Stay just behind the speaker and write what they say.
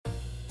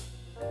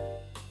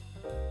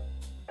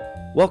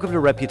Welcome to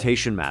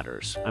Reputation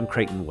Matters. I'm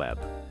Creighton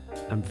Webb.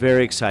 I'm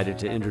very excited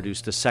to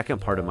introduce the second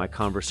part of my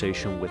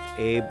conversation with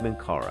Abe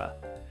Minkara.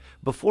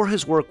 Before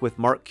his work with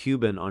Mark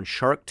Cuban on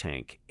Shark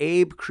Tank,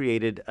 Abe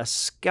created a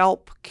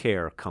scalp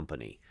care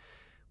company.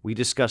 We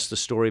discussed the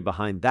story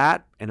behind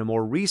that and a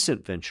more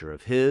recent venture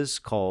of his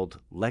called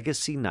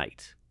Legacy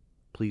Night.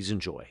 Please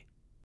enjoy.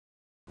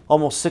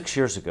 Almost 6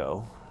 years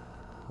ago,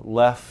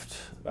 left...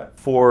 About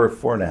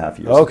four and a half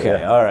years Okay,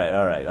 ago. all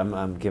right.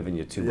 I'm giving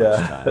you too much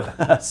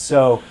time.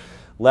 So,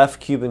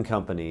 left Cuban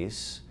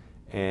companies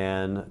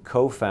and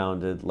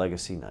co-founded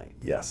Legacy Night.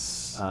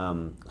 Yes.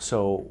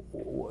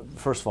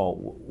 First of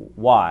all,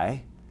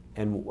 why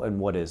and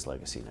what is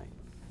Legacy Night?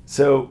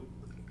 So,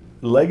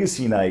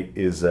 Legacy Night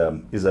is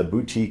a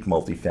boutique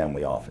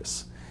multifamily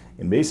office,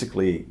 and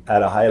basically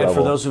at a high level. And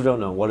for those who don't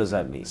know, what does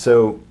that mean?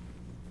 So,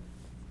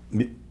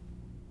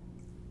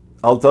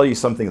 I'll tell you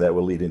something that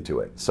will lead into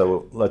it.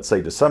 So, let's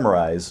say to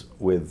summarize,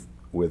 with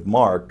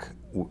Mark,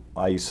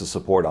 I used to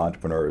support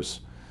entrepreneurs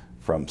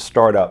from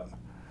startup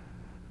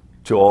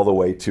to all the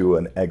way to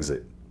an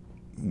exit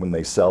when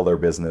they sell their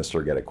business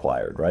or get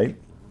acquired, right?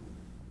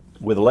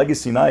 With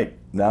Legacy Night,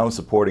 now I'm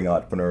supporting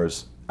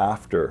entrepreneurs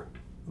after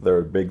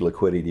their big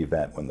liquidity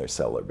event when they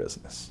sell their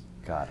business.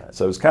 Got it.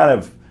 So it's kind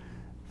of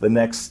the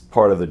next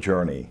part of the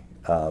journey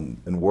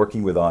and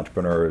working with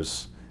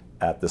entrepreneurs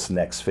at this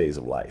next phase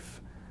of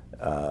life,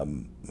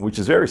 which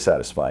is very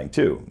satisfying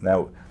too.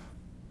 Now,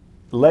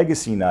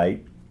 Legacy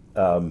Night,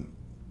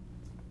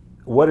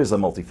 what is a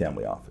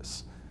multifamily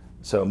office?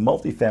 So a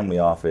multifamily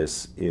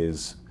office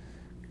is,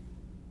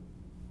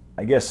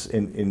 I guess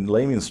in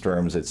layman's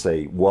terms, it's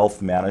a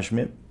wealth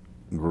management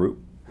group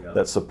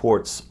that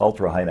supports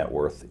ultra high net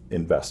worth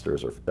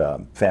investors or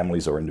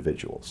families or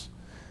individuals.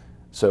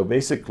 So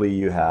basically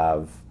you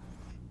have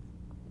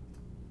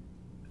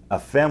a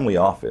family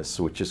office,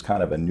 which is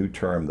kind of a new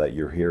term that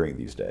you're hearing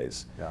these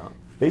days. Yeah.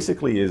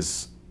 Basically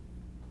is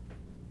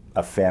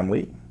a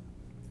family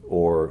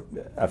or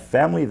a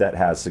family that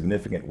has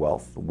significant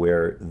wealth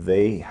where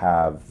they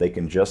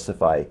can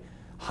justify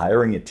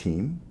hiring a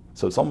team.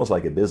 So it's almost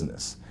like a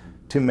business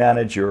to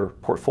manage your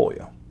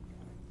portfolio.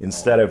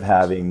 Instead of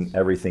having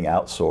everything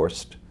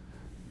outsourced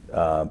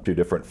to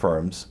different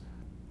firms,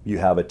 you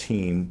have a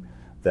team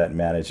that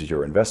manages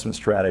your investment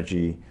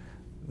strategy,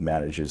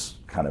 manages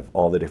kind of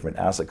all the different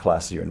asset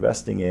classes you're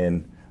investing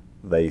in.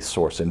 They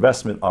source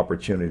investment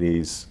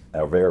opportunities,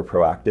 are very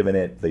proactive in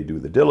it. They do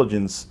the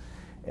diligence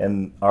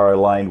and are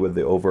aligned with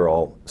the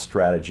overall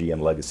strategy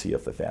and legacy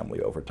of the family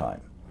over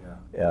time.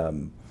 Yeah.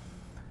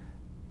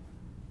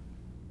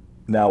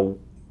 Now,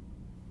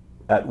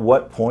 at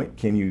what point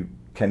can you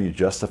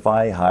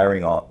justify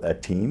hiring a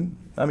team?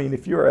 I mean,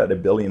 if you're at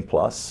 $1 billion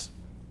plus,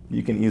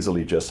 you can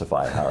easily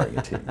justify hiring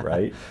a team,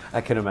 right?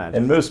 I can imagine.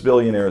 And most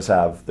billionaires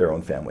have their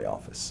own family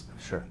office.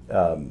 Sure.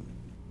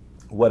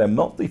 What a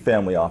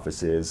multifamily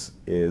office is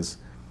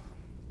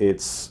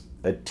it's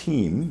a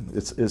team.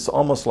 It's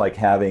almost like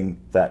having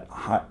that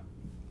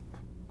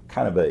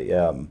kind of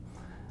a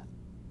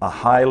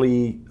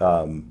highly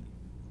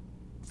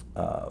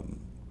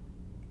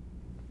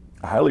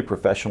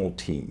professional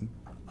team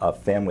of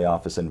family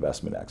office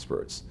investment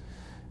experts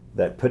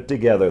that put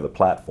together the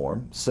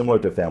platform similar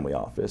to family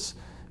office,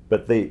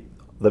 but the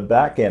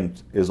back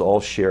end is all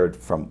shared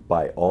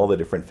by all the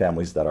different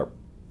families that are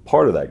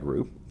part of that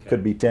group. Okay.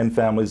 Could be 10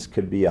 families,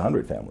 could be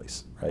 100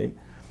 families, right?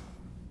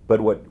 But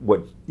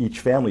what each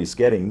family is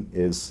getting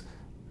is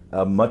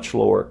a much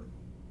lower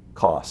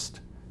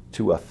cost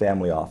to a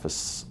family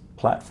office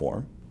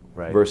platform,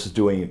 right, versus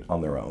doing it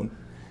on their own.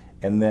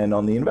 And then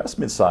on the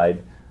investment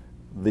side,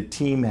 the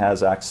team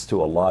has access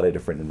to a lot of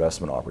different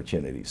investment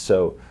opportunities.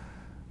 So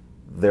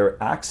their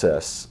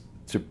access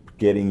to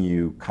getting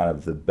you kind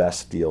of the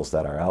best deals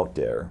that are out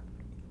there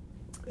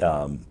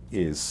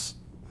is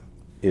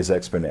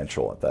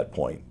exponential at that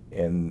point.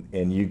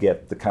 And you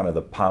get the kind of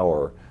the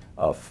power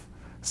of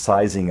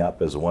sizing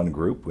up as one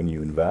group when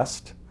you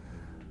invest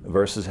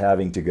versus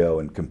having to go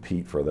and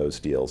compete for those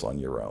deals on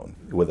your own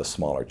with a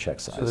smaller check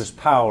size. So there's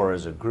power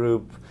as a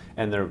group,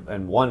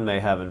 and one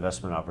may have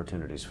investment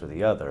opportunities for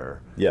the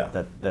other.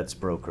 Yeah. That's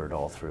brokered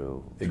all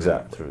through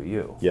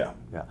you. Yeah.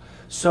 Yeah.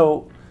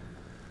 So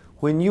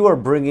when you are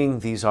bringing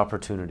these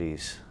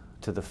opportunities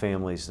to the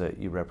families that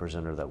you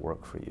represent or that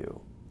work for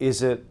you,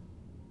 is it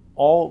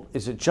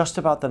just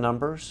about the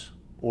numbers,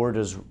 or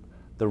does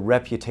the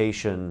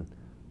reputation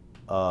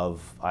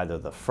of either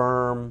the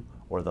firm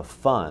or the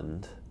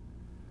fund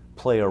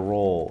play a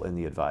role in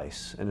the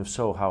advice? And if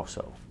so, how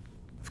so?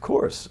 Of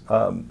course.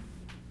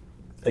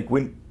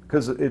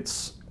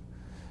 Because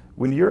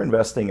when you're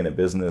investing in a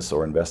business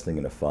or investing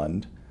in a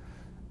fund,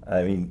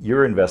 I mean,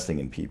 you're investing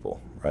in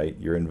people, right?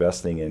 You're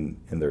investing in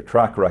their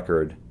track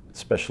record,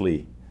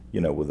 especially,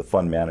 with the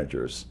fund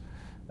managers.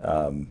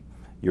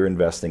 You're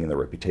investing in the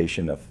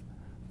reputation of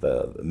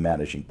the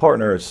managing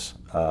partners.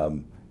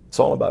 It's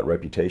all about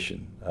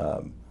reputation.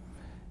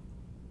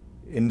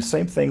 And the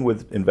same thing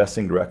with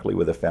investing directly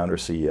with a founder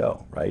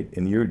CEO, right?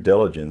 In your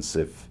diligence,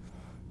 if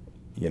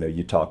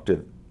you talk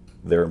to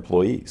their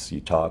employees. You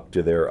talk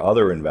to their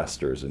other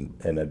investors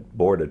and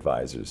board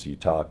advisors. You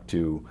talk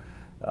to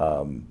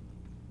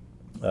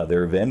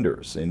their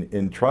vendors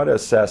and try to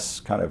assess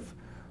kind of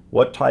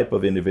what type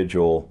of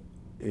individual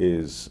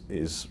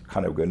is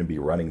kind of going to be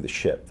running the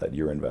ship that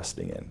you're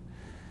investing in.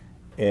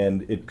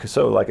 And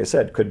so, like I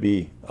said, could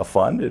be a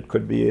fund, it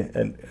could be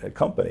a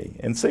company.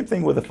 And same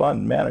thing with the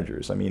fund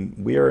managers. I mean,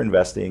 we are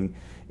investing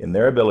in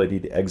their ability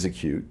to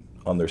execute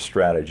on their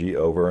strategy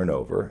over and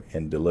over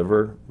and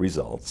deliver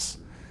results.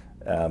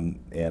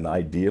 And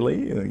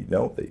ideally,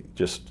 they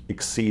just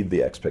exceed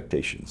the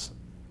expectations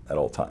at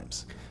all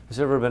times. Has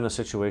there ever been a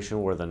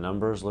situation where the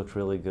numbers looked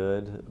really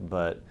good,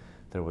 but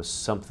there was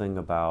something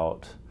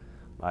about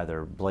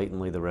either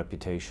blatantly the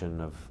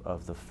reputation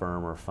of the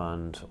firm or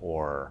fund,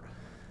 or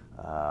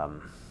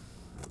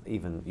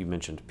even you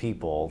mentioned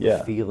people,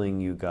 the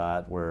feeling you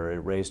got where it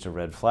raised a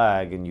red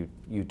flag, and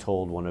you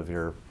told one of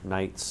your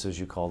knights, as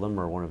you call them,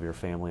 or one of your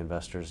family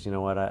investors, you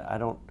know what, I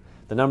don't,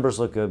 the numbers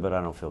look good, but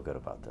I don't feel good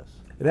about this?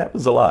 It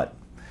happens a lot,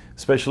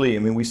 especially, I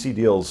mean, we see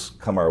deals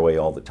come our way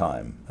all the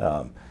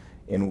time.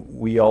 And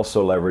we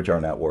also leverage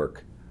our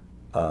network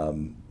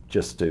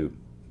just to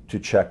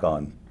check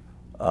on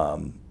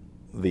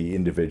the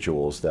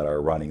individuals that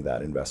are running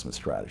that investment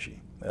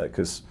strategy.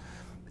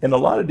 And a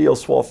lot of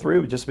deals fall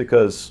through just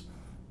because,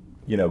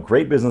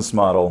 great business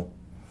model,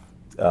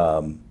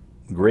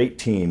 great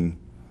team,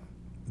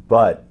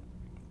 but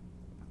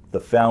the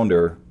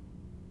founder,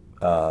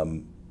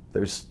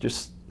 there's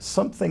just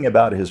something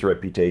about his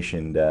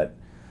reputation that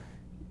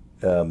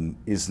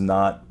is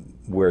not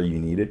where you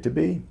need it to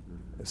be.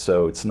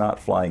 So it's not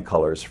flying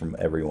colors from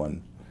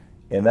everyone.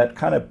 And that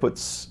kind of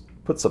puts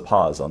a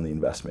pause on the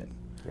investment.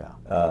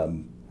 Yeah.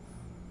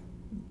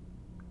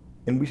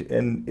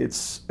 And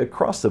it's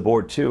across the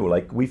board too.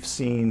 Like, we've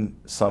seen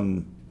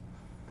some,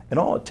 and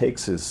all it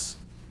takes is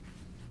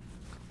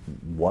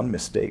one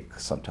mistake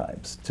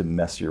sometimes to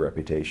mess your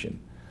reputation.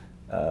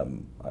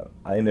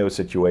 I know a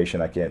situation,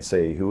 I can't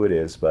say who it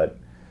is, but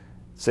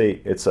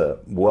say it's a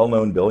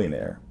well-known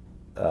billionaire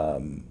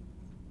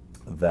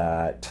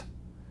that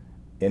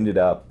ended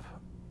up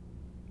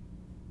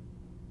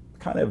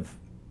kind of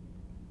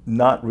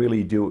not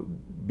really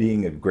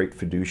being a great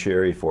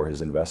fiduciary for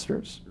his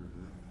investors.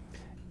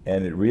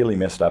 And it really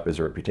messed up his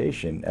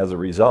reputation. As a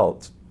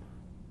result,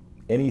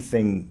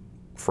 anything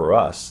for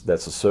us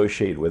that's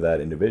associated with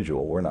that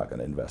individual, we're not going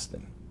to invest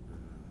in.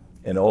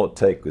 And all it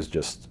takes was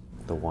just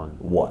the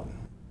one.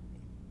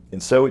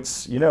 And so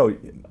it's,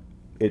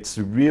 it's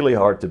really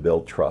hard to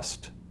build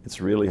trust.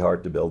 It's really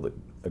hard to build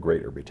a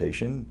great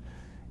reputation.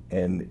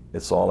 And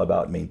it's all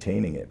about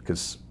maintaining it.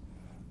 Because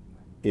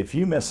if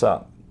you mess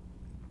up,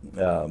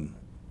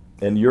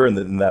 and you're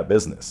in that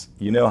business,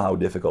 you know how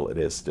difficult it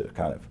is to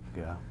kind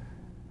of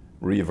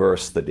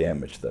reverse the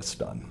damage that's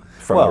done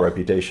from a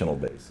reputational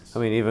basis. I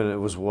mean, even it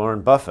was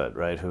Warren Buffett,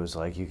 right, who was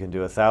like, you can do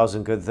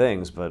 1,000 good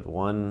things, but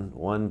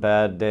one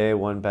bad day,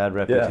 one bad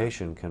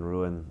reputation can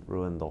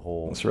ruin the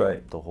whole. That's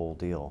right. The whole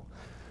deal.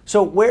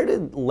 So where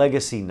did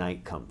Legacy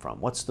Knight come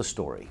from? What's the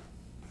story?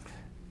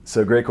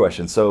 So great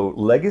question. So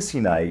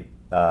Legacy Knight,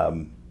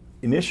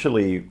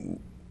 initially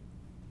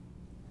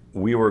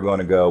we were going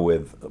to go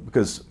with,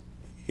 because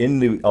in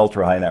the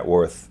ultra high net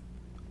worth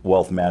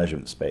wealth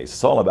management space,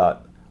 it's all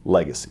about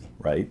legacy,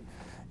 right?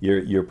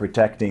 You're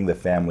protecting the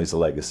family's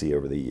legacy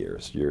over the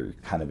years. You're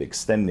kind of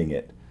extending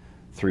it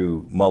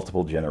through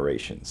multiple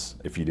generations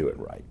if you do it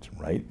right?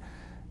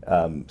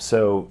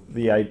 So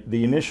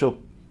the initial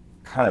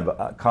kind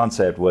of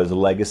concept was a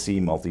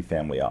legacy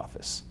multifamily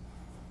office.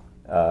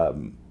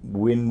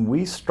 When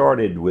we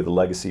started with a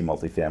legacy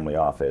multifamily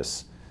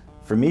office,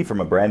 for me, from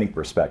a branding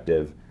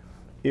perspective,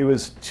 it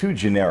was too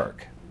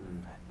generic.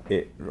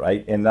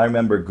 Right? And I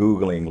remember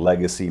Googling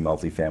legacy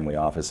multifamily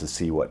office to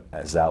see what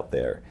is out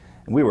there.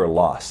 And we were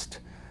lost.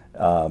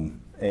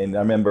 And I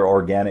remember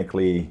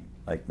organically,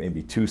 like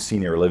maybe 2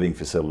 senior living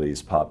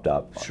facilities popped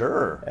up.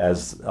 Sure.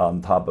 As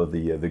on top of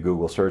the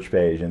Google search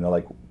page. And they're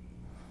like,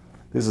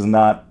 this is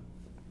not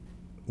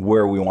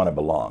where we want to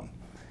belong.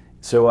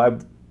 So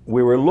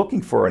we were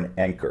looking for an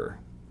anchor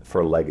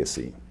for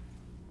legacy.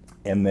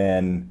 And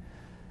then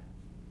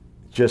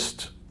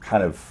just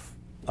kind of,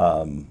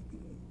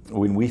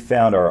 when we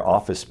found our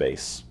office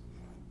space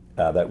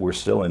that we're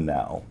still in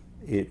now,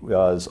 it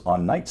was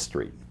on Knight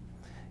Street.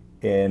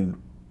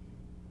 And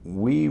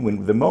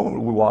the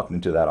moment we walked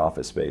into that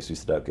office space, we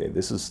said, okay,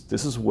 this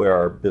is where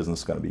our business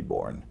is going to be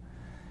born.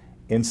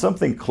 And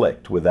something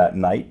clicked with that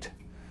Knight,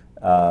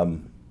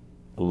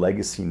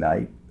 Legacy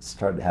Knight,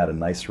 had a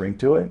nice ring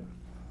to it.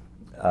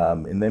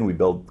 And then we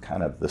built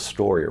kind of the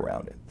story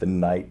around it. The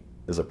Knight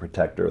is a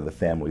protector of the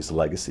family's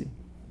legacy,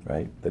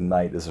 right? The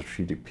Knight is a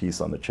strategic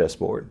piece on the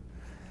chessboard.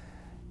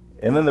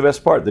 And then the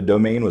best part, the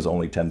domain was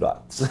only $10,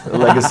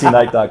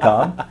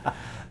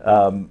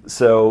 legacyknight.com.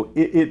 So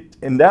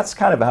and that's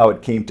kind of how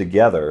it came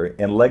together.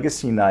 And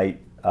Legacy Knight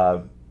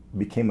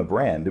became a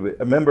brand.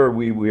 I remember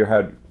we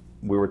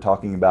were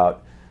talking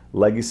about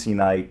Legacy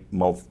Knight,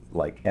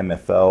 like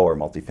MFO or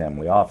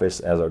multifamily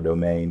office as our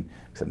domain.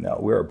 I said, no,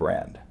 we're a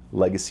brand.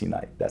 Legacy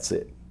Knight, that's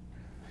it.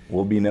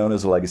 will be known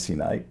as a legacy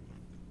night.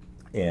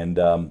 And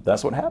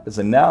that's what happens.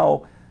 And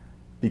now,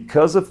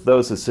 because of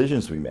those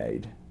decisions we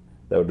made,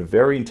 that were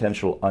very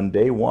intentional on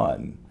day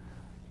one,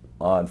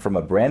 from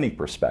a branding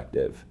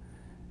perspective,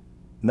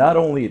 not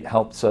only it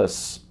helps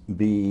us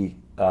be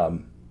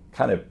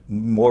kind of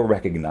more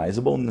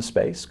recognizable in the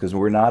space, because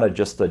we're not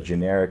just a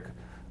generic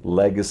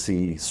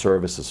legacy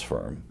services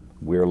firm.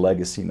 We're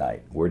Legacy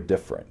Night. We're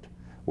different.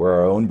 We're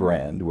our own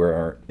brand.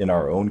 We're in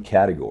our own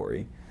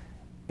category.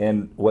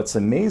 And what's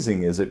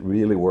amazing is it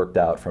really worked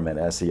out from an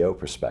SEO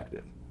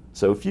perspective.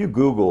 So if you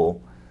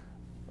Google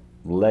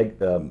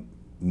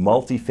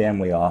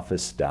multifamily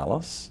office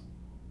Dallas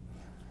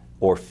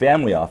or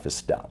family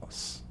office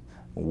Dallas,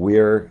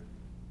 we're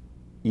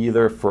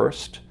either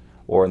first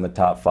or in the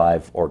top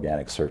 5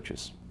 organic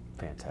searches.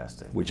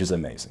 Fantastic. Which is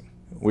amazing.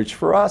 Which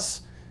for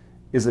us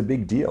is a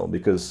big deal,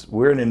 because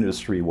we're in an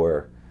industry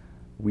where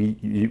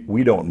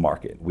we don't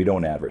market, we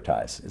don't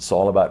advertise. It's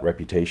all about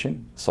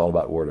reputation, it's all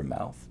about word of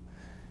mouth.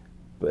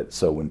 But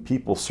so when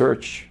people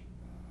search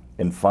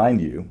and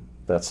find you,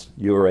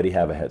 you already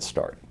have a head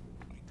start.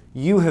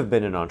 You have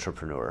been an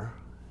entrepreneur.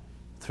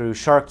 Through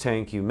Shark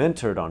Tank, you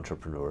mentored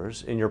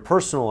entrepreneurs. In your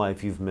personal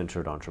life, you've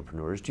mentored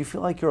entrepreneurs. Do you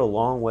feel like you're a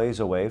long ways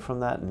away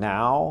from that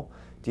now,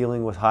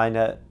 dealing with high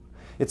net?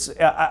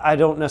 I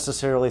don't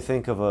necessarily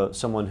think of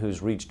someone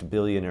who's reached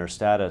billionaire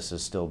status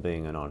as still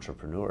being an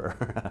entrepreneur.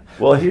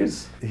 Well,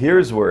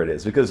 here's where it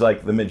is, because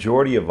like the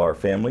majority of our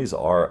families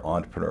are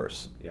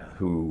entrepreneurs. Yeah.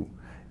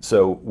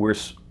 So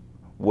what's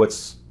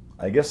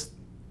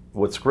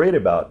great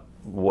about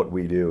what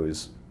we do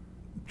is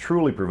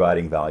truly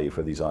providing value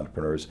for these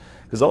entrepreneurs,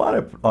 because a lot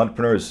of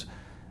entrepreneurs,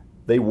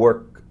 they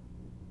work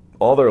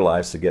all their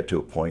lives to get to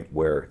a point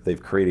where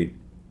they've created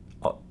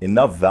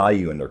enough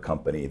value in their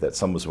company that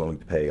someone's willing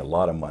to pay a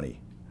lot of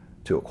money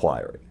to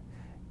acquire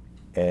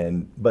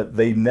it. But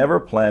they never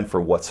plan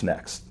for what's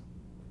next.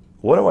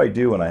 What do I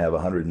do when I have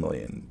 $100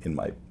 million in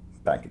my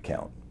bank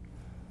account?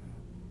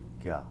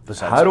 Yeah.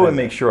 How do I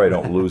make sure I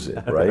don't lose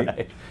it,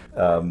 right?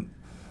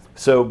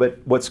 But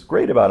what's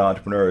great about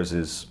entrepreneurs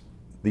is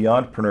the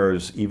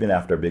entrepreneurs, even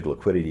after a big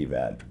liquidity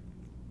event,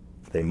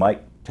 they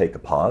might take a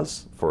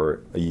pause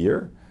for a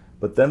year,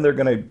 but then they're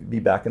going to be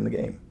back in the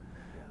game.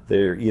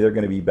 They're either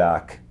going to be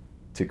back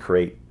to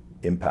create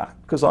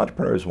impact, because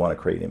entrepreneurs want to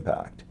create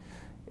impact.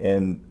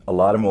 And a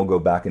lot of them will go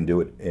back and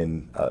do it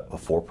in a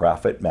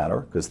for-profit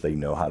manner, because they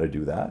know how to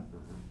do that.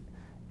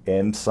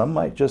 And some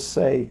might just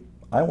say,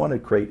 I want to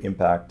create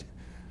impact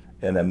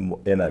in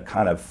a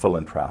kind of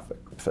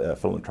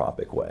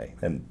philanthropic way,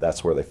 and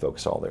that's where they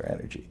focus all their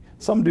energy.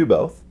 Some do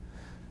both,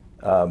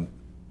 but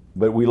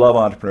we love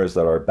entrepreneurs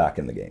that are back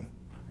in the game.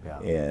 Yeah.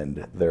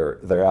 And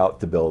they're out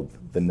to build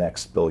the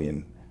next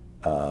billion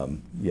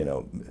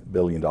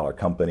dollar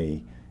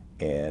company,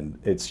 and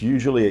it's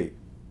usually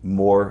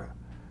more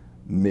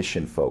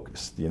mission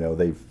focused.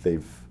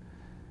 They've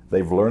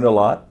learned a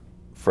lot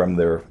from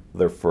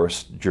their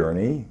first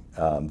journey.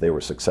 They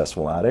were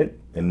successful at it,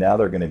 and now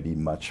they're going to be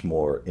much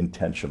more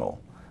intentional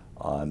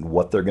on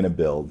what they're going to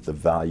build, the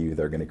value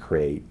they're going to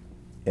create,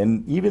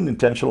 and even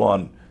intentional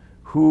on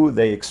who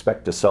they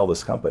expect to sell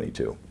this company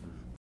to.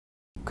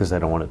 Because they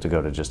don't want it to go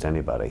to just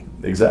anybody.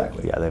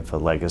 Exactly. Yeah, they have a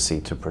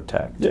legacy to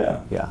protect.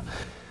 Yeah. Yeah.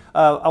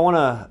 I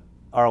want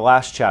our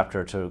last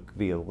chapter to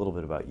be a little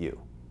bit about you.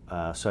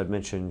 So I'd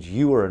mentioned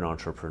you were an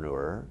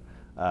entrepreneur.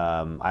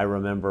 I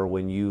remember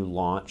when you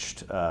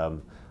launched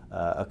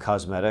a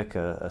cosmetic,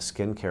 a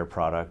skincare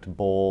product,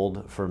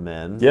 Bold for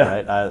Men. Yeah.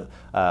 Right?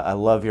 I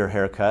love your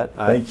haircut.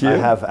 Thank you. I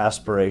have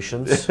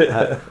aspirations.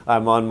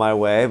 I'm on my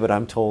way, but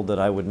I'm told that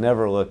I would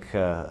never look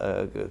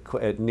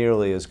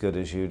nearly as good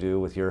as you do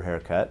with your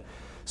haircut.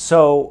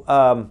 So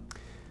well,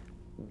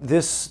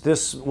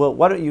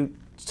 why don't you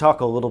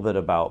talk a little bit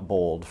about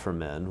Bold for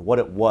Men, what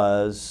it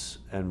was,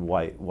 and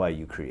why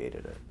you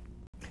created it?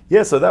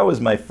 Yeah, so that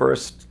was my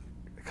first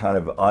kind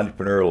of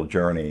entrepreneurial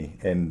journey,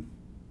 and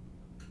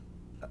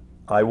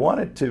I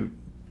wanted to,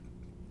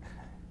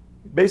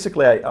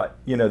 basically,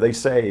 they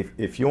say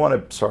if you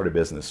want to start a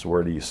business,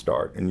 where do you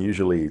start? And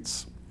usually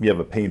you have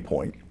a pain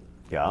point.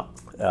 Yeah.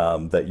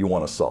 That you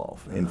want to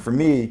solve. And for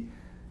me,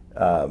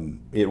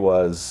 it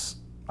was,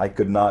 I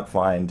could not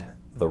find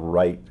the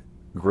right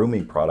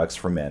grooming products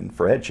for men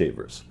for head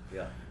shavers.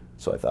 Yeah.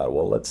 So I thought,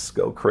 well, let's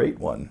go create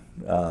one.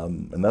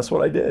 And that's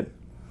what I did.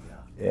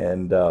 Yeah.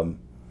 And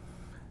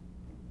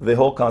the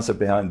whole concept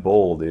behind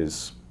Bold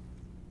is,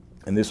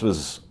 and this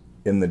was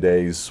in the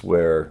days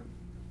where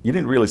you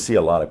didn't really see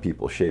a lot of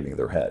people shaving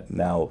their head.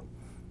 Now,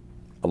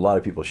 a lot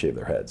of people shave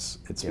their heads.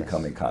 It's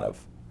becoming kind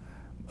of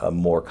a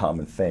more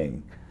common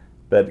thing.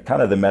 But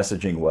kind of the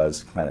messaging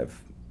was kind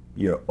of,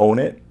 own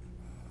it,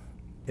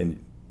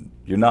 and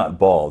you're not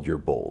bald, you're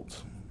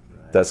bold.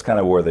 Right. That's kind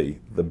of where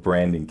the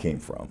branding came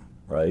from,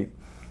 right?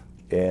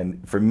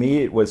 And for me,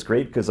 it was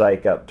great because I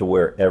got to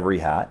wear every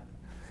hat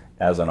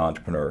as an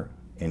entrepreneur,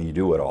 and you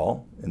do it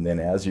all. And then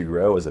as you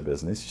grow as a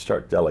business, you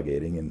start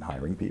delegating and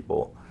hiring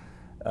people.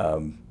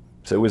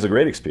 So it was a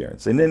great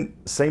experience. And then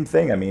same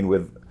thing,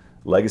 with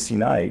Legacy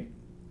Night,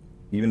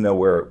 even though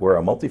we're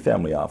a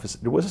multifamily office,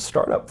 it was a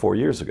startup 4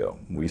 years ago.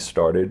 We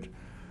started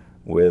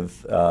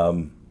with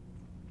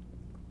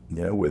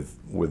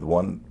with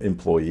one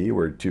employee.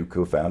 We're two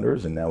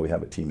co-founders, and now we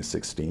have a team of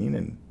 16,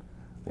 and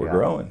we're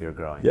growing. You're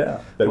growing.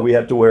 Yeah, but we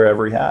had to wear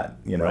every hat.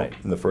 Right.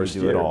 In the first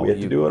year, we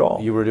had to do it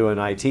all. You were doing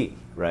IT,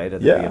 right?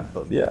 At the Yeah,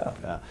 beginning.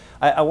 yeah.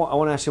 I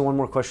want to ask you one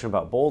more question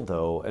about Bold,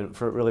 though, and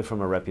really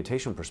from a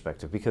reputation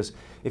perspective, because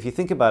if you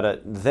think about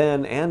it,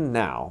 then and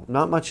now,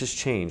 not much has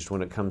changed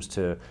when it comes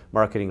to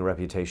marketing and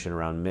reputation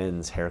around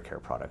men's hair care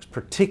products,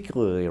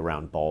 particularly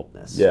around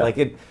baldness. Yeah.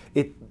 Like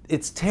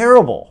it's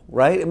terrible,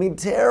 right? I mean,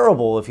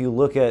 terrible if you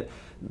look at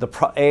the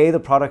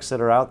products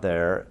that are out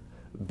there,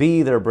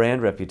 B, their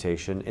brand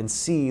reputation, and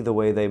C, the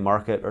way they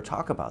market or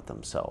talk about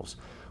themselves.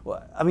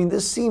 Well, I mean,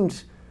 this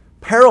seemed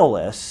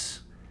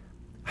perilous.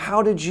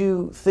 How did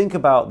you think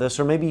about this,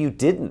 or maybe you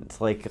didn't?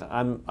 Like,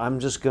 I'm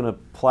just going to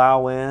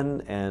plow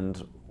in, and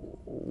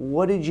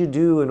what did you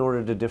do in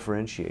order to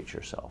differentiate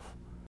yourself?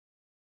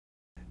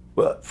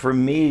 Well, for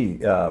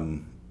me,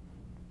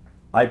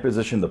 I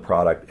positioned the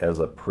product as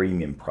a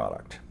premium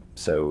product.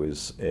 So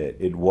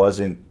it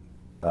wasn't.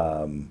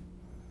 So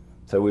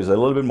it was a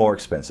little bit more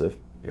expensive.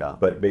 Yeah.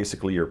 But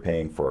basically, you're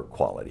paying for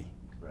quality.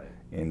 Right.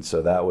 And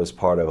so that was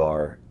part of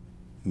our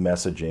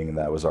messaging, and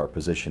that was our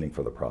positioning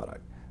for the product.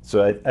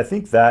 So I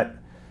think that,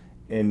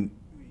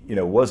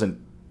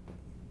 wasn't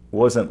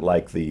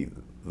like the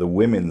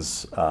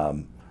women's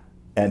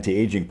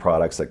anti-aging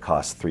products that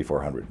cost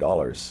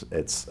 $300-400.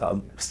 It's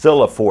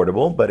still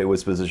affordable, but it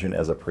was positioned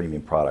as a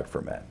premium product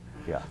for men.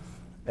 Yeah.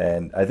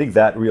 And I think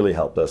that really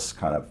helped us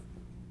kind of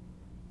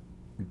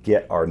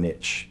get our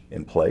niche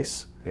in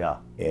place. Yeah.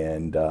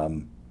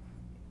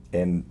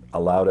 And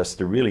allowed us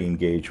to really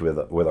engage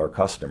with our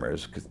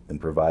customers in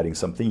providing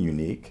something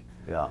unique.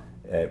 Yeah.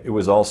 It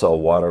was also a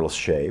waterless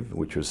shave,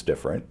 which was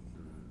different,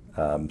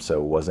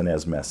 so it wasn't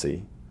as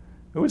messy.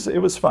 It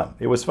was fun.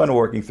 It was fun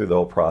working through the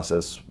whole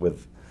process,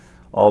 with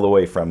all the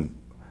way from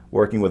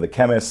working with the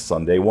chemists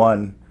on day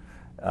one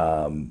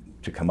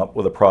to come up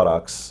with the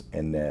products,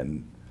 and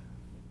then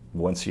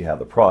once you have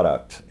the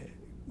product,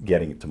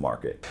 getting it to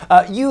market.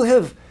 You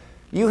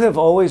have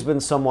always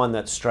been someone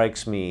that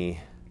strikes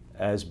me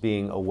as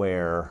being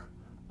aware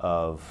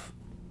of,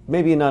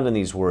 maybe not in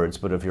these words,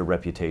 but of your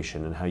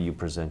reputation and how you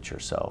present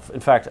yourself. In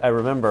fact, I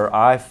remember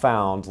I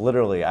found,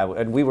 literally,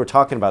 and we were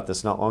talking about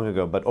this not long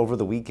ago, but over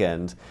the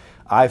weekend,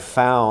 I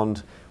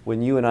found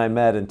when you and I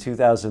met in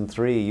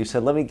 2003, you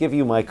said, "Let me give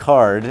you my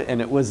card," and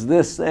it was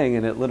this thing,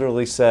 and it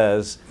literally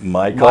says,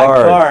 My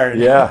card.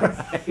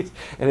 Yeah. Right?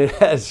 And it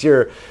has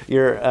your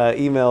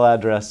email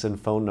address and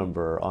phone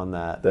number on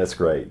that. That's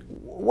great.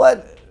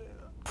 What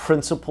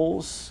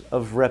principles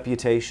of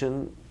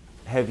reputation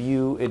have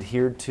you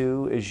adhered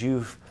to as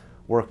you've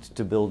worked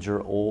to build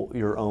your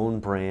own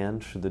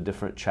brand through the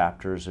different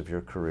chapters of your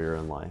career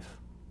and life?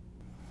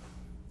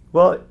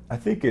 Well, I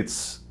think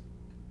it's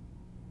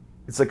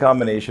a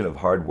combination of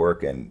hard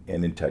work and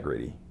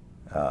integrity.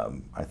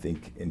 I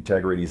think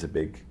integrity is a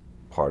big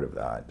part of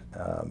that.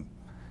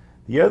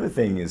 The other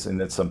thing is,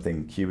 and that's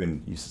something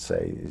Cuban used to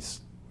say,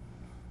 is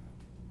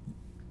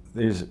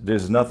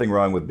there's nothing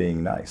wrong with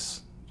being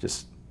nice.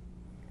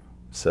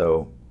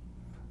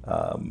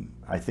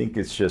 I think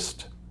it's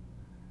just,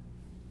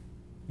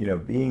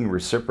 being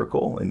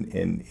reciprocal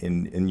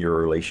in your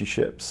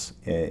relationships,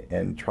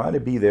 and trying to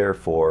be there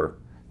for,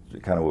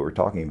 kind of what we're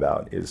talking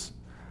about, is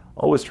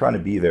always trying to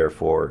be there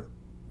for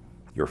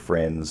your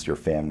friends, your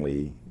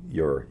family,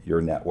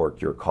 your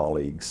network, your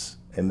colleagues,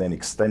 and then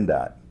extend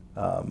that.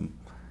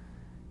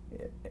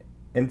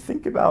 And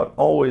think about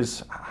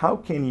always, how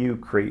can you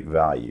create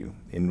value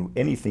in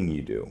anything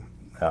you do?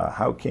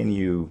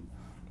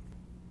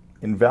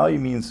 And value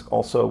means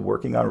also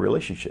working on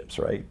relationships,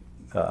 right?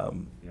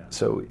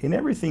 So in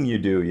everything you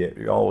do,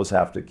 you always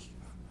have to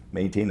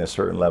maintain a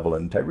certain level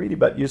of integrity,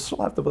 but you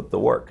still have to put the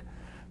work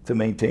to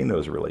maintain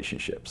those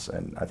relationships.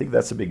 And I think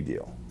that's a big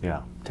deal.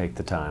 Yeah, take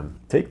the time.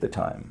 Take the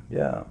time,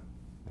 yeah.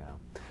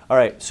 All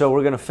right, so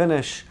we're going to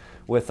finish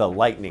with a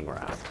lightning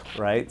round,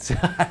 right?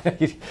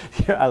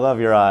 I love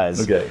your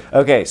eyes.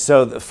 Okay,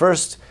 so the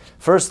first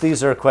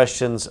these are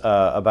questions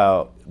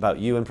about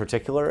you in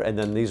particular, and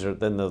then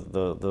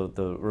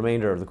the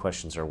remainder of the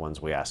questions are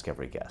ones we ask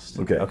every guest.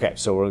 Okay,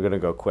 so we're going to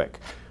go quick.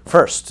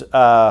 First,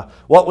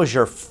 what was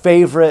your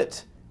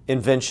favorite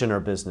invention or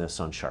business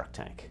on Shark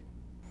Tank?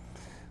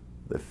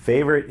 The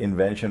favorite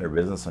invention or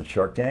business on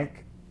Shark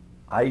Tank?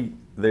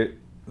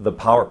 The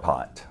Power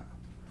Pot.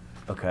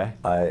 Okay.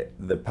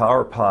 The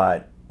Power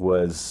Pot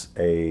was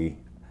a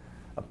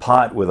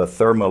pot with a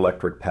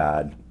thermoelectric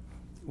pad.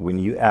 When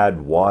you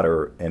add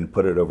water and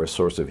put it over a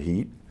source of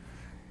heat,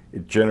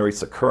 it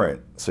generates a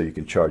current, so you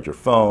can charge your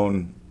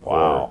phone.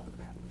 Wow.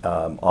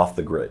 Or off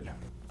the grid.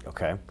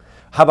 Okay.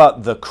 How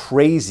about the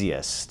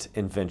craziest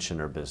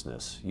invention or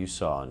business you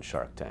saw on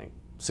Shark Tank?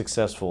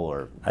 Successful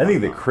or? I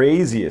think the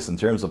craziest in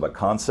terms of a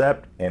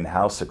concept and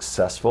how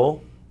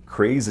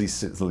crazily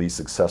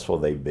successful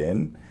they've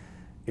been,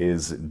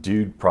 is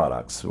Dude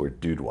products, or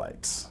Dude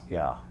wipes.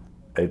 Yeah.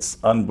 It's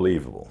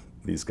unbelievable.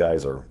 these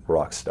guys are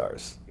rock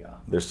stars. Yeah.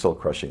 They're still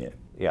crushing it.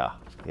 Yeah,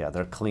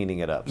 they're cleaning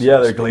it up. Yeah,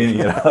 they're cleaning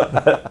it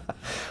up.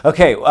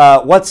 Okay,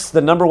 what's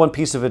the number one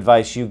piece of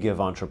advice you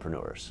give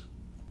entrepreneurs?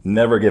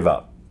 Never give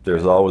up.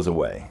 There's always a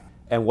way.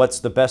 And what's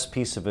the best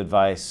piece of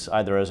advice,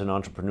 either as an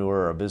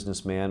entrepreneur or a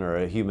businessman or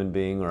a human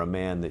being or a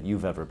man, that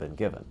you've ever been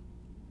given?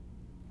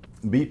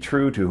 Be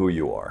true to who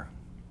you are.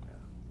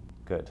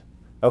 Good.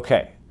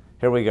 Okay,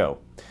 here we go.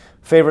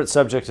 Favorite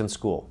subject in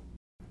school?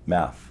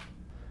 Math.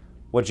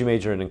 What'd you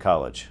major in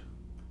college?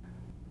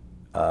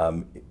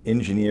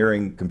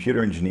 Engineering,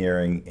 computer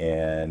engineering,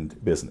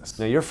 and business.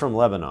 Now, you're from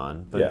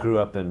Lebanon, but Yeah. grew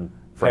up in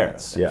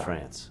France, Paris, in yeah.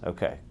 France.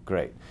 Okay,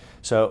 great.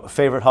 So,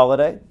 favorite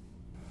holiday?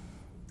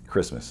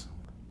 Christmas.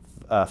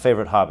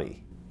 Favorite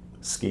hobby?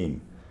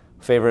 Skiing.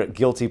 Favorite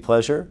guilty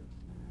pleasure?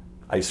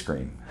 Ice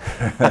cream.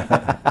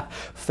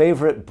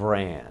 Favorite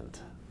brand?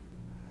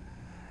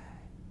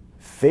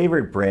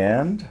 Favorite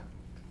brand?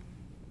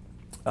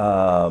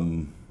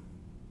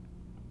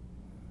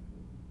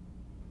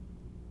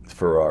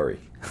 Ferrari.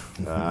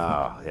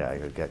 Oh, yeah,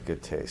 you've got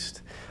good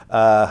taste.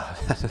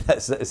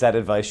 Is that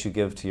advice you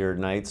give to your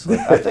knights? Like,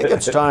 I think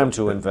it's time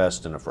to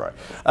invest in a Ferrari.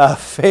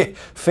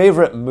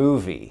 Favorite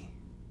movie?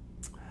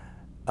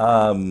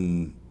 A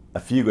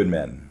Few Good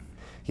Men.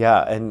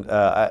 Yeah, and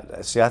I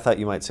thought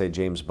you might say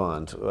James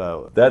Bond.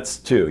 That's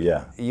two,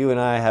 yeah. You and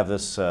I have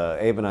this,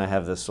 Abe and I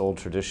have this old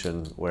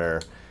tradition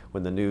where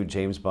when the new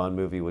James Bond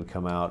movie would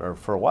come out, or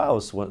for a while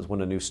it was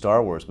when a new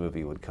Star Wars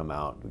movie would come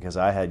out, because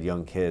I had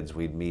young kids,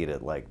 we'd meet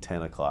at like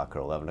 10 o'clock or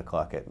 11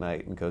 o'clock at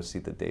night and go see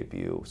the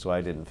debut, so I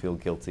didn't feel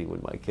guilty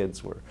when my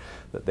kids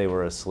that they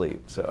were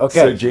asleep. So, okay.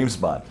 So James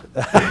Bond.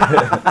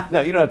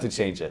 No, you don't have to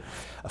change it.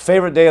 A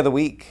favorite day of the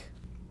week?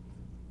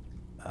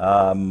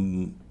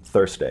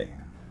 Thursday.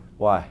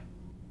 Why?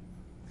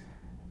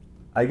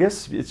 I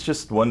guess it's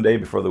just one day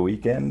before the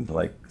weekend.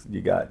 Like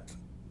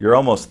you're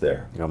almost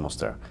there. You're almost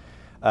there.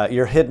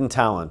 Your hidden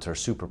talent or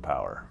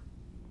superpower?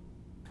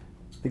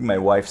 I think my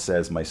wife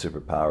says my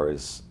superpower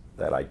is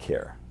that I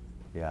care.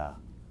 Yeah.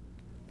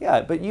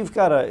 Yeah, but you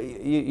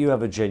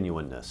have a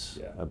genuineness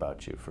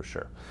about you, for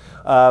sure.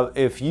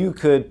 If you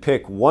could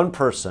pick one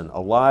person,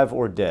 alive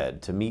or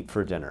dead, to meet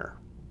for dinner,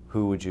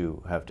 who would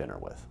you have dinner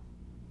with?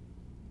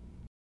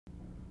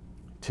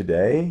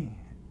 Today,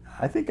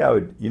 I think I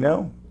would,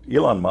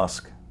 Elon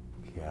Musk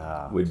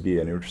would be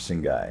an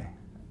interesting guy.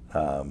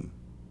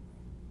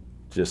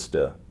 Just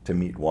to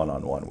meet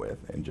one-on-one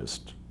with and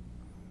just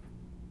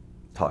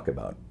talk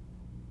about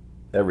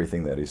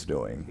everything that he's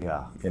doing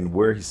and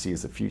where he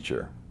sees the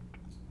future.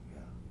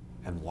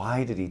 And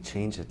why did he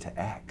change it to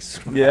X?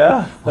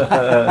 Yeah.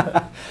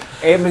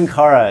 Abe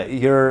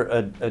Minkara, you're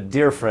a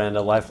dear friend,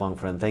 a lifelong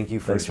friend. Thank you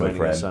for Thanks, my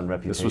joining us friend. on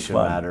This was Reputation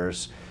fun.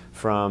 Matters.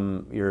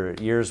 From your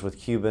years with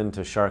Cuban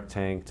to Shark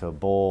Tank to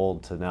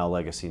Bold to now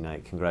Legacy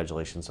Night,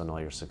 congratulations on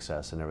all your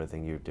success and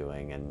everything you're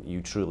doing. And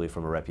you truly,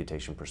 from a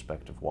reputation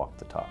perspective, walk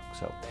the talk.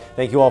 So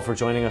thank you all for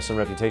joining us on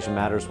Reputation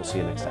Matters. We'll see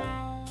you next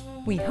time.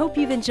 We hope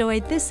you've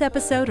enjoyed this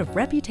episode of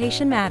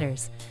Reputation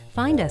Matters.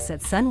 Find us at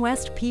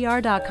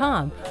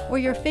sunwestpr.com or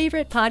your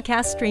favorite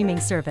podcast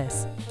streaming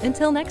service.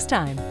 Until next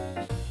time.